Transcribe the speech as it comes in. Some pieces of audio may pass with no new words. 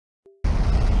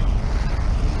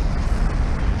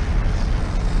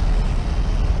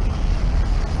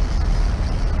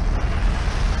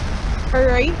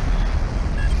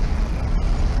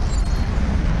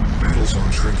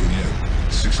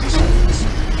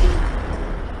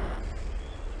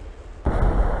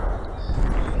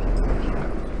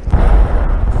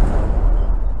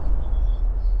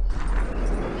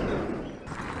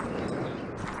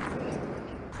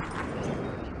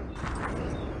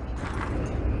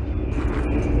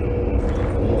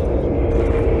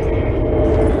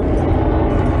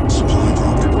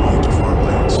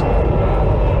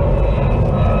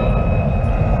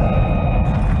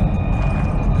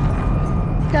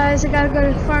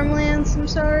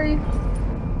actually.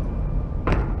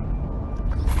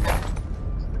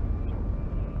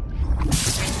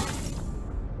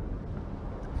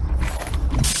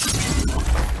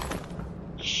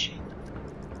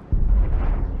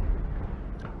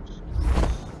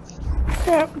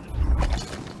 Crap.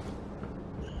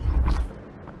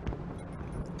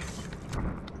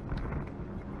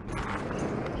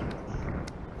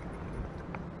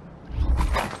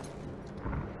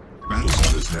 Battle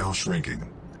zone is now shrinking.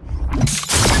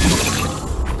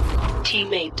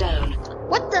 Teammate down.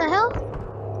 What the hell?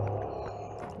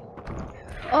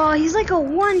 Oh, he's like a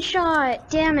one-shot.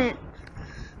 Damn it.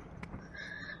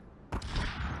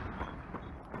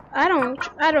 I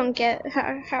don't get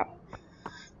how.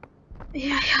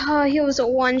 Yeah, oh, he was a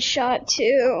one-shot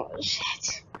too.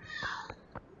 Shit.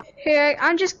 Here,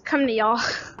 I'm just coming to y'all.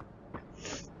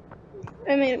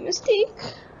 I made a mistake.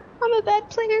 I'm a bad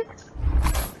player.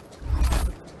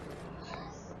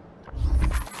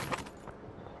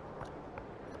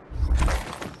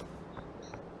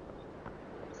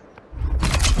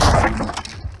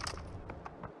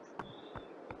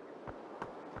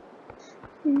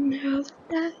 Now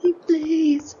that he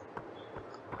plays.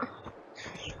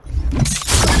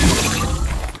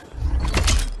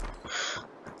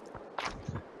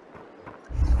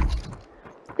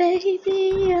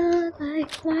 Baby, you're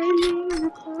like lightning in a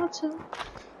bottle.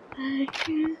 I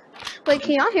can't. Wait,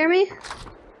 can y'all hear me?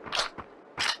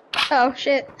 Oh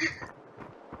shit.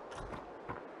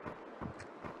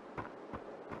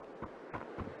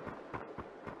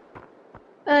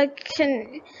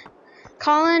 Can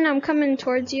Colin, I'm coming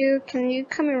towards you. Can you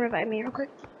come and revive me real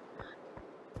quick?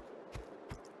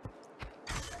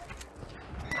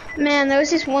 Man, there was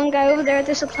this one guy over there at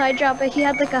the supply drop, but he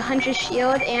had like 100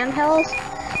 shield and health,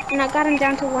 and I got him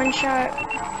down to one shot.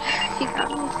 He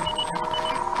got me.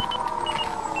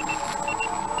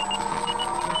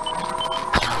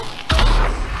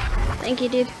 Thank you,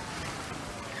 dude.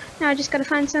 Now I just gotta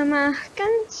find some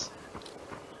guns.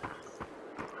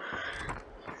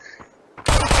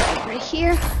 Right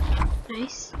here.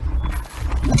 Nice.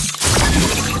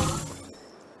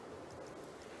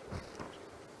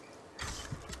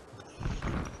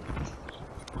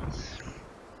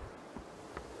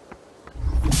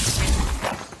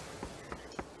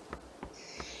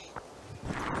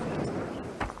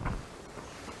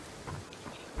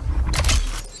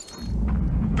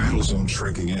 Battle zone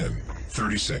shrinking in.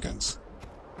 30 seconds.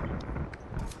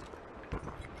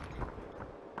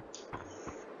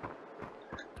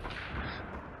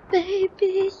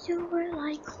 Baby, you're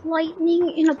like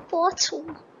lightning in a bottle.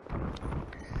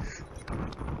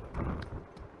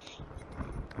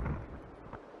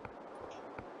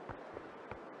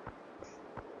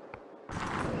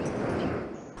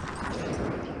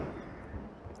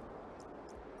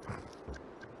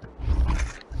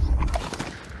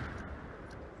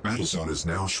 Battle zone is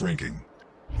now shrinking.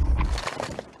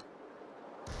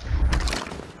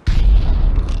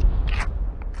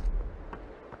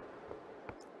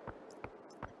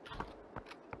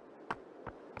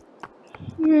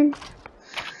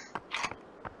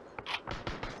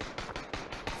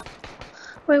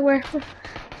 Wait,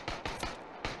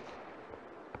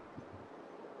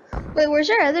 Wait, where's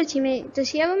our other teammate? Does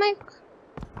he have a mic?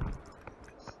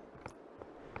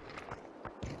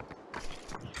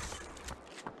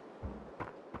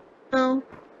 Oh,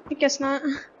 I guess not.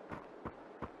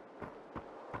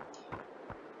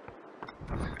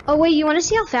 Oh wait, you want to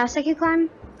see how fast I can climb?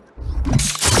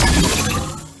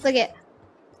 Look it.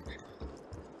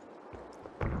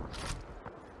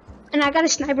 And I got a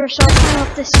sniper, so I'll climb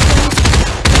up this thing.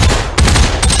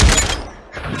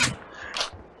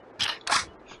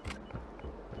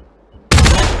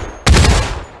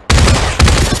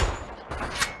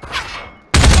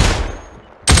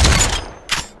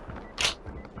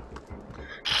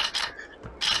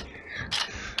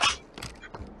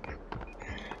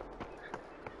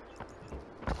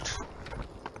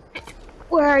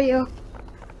 Where are you?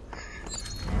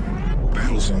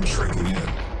 Battle zone shrinking in.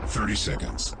 30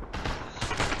 seconds.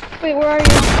 Wait, where are you?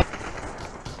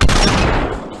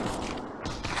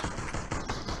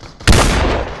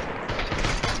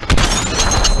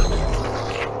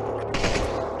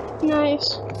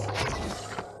 Nice.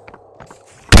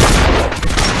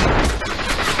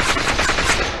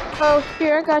 Oh,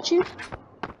 here, I got you.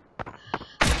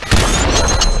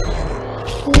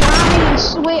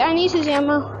 Nice. Wait, I need his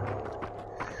ammo.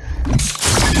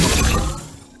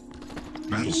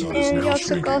 Battle zone is And now y'all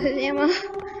took all shrinking. his ammo.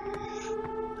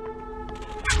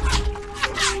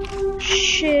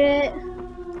 Shit.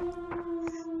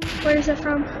 Where is it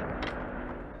from?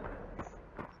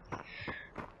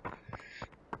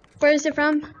 Where is it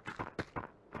from?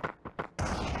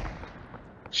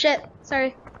 Shit,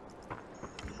 sorry.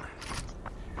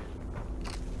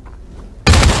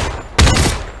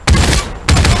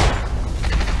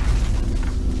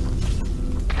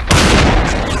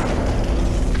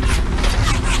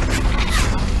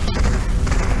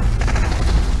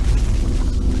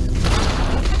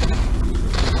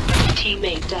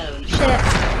 Teammate down. Shit.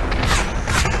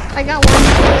 I got one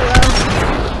really low.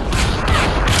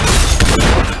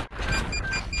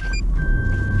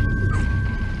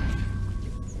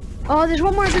 Oh, there's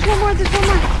one more, there's one more, there's one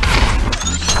more.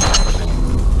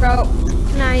 Bro,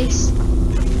 nice.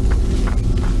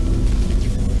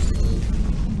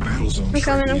 Battle zone I'm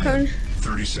coming, I'm shrinking in. coming.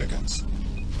 30 seconds.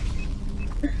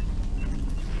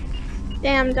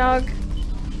 Damn, dog.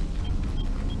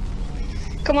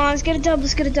 Come on, let's get a dub,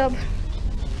 let's get a dub.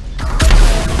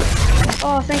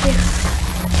 Oh, thank you.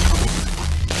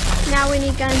 Now we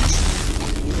need guns.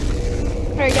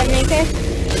 Alright, got an AK.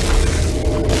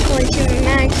 Only 2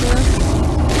 mags though.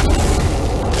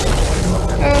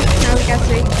 Oh, now we got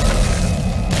 3.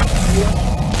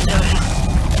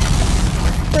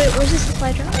 Wait, where's the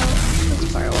supply drop? Oh,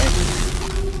 that's far away.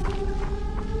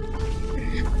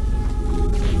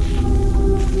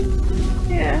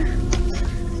 Yeah.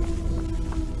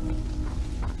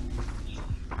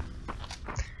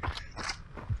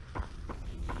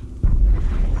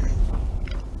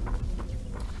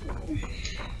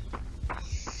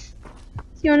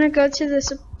 You wanna go to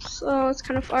this? Oh, it's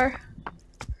kind of far.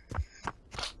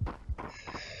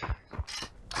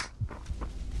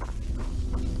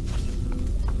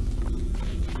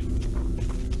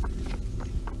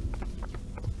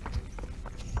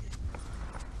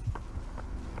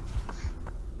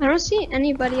 I don't see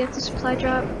anybody at the supply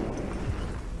drop.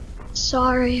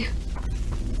 Sorry.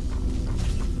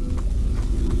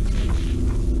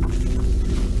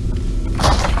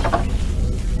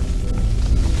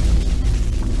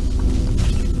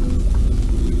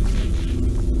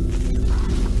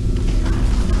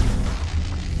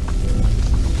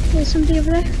 There's somebody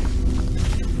over there.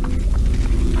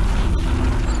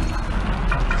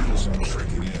 Battle zone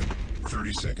shrinking in.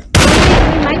 30 seconds. We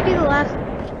might be the last.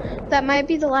 That might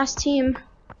be the last team.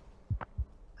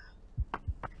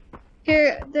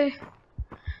 Here,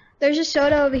 there's a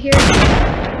soda over here.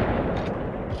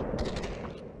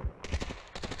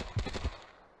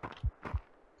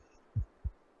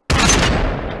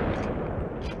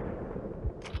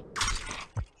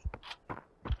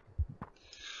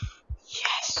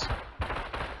 Yes.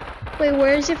 Wait,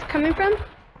 where is it coming from?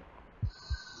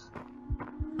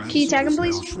 Battle Can you tag him, zone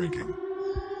is please? now shrinking.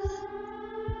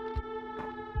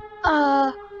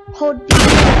 Hold B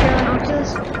if you're on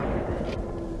Oculus.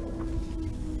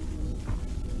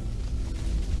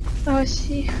 Oh, I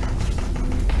see.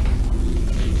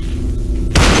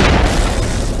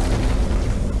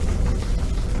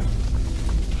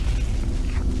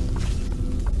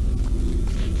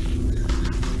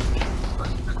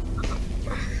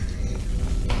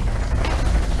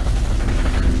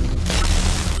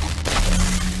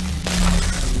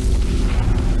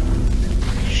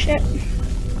 Shit.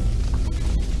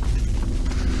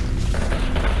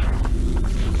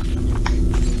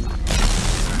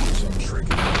 Battle zone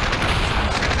shrinking in.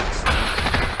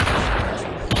 30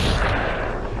 seconds.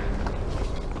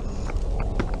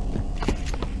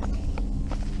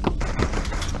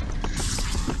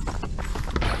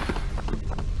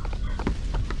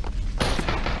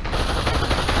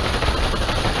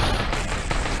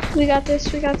 We got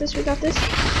this, we got this, we got this.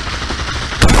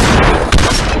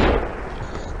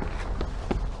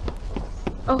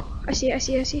 Oh, I see, I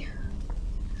see, I see.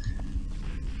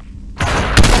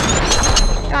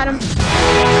 Got him.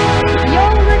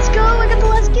 Yo, let's go! I got the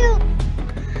last kill!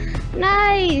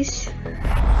 Nice!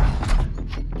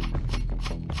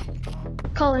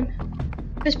 Colin.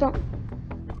 Fist bump.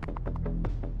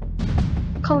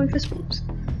 Colin, fist bumps.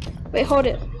 Wait, hold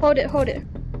it, hold it, hold it.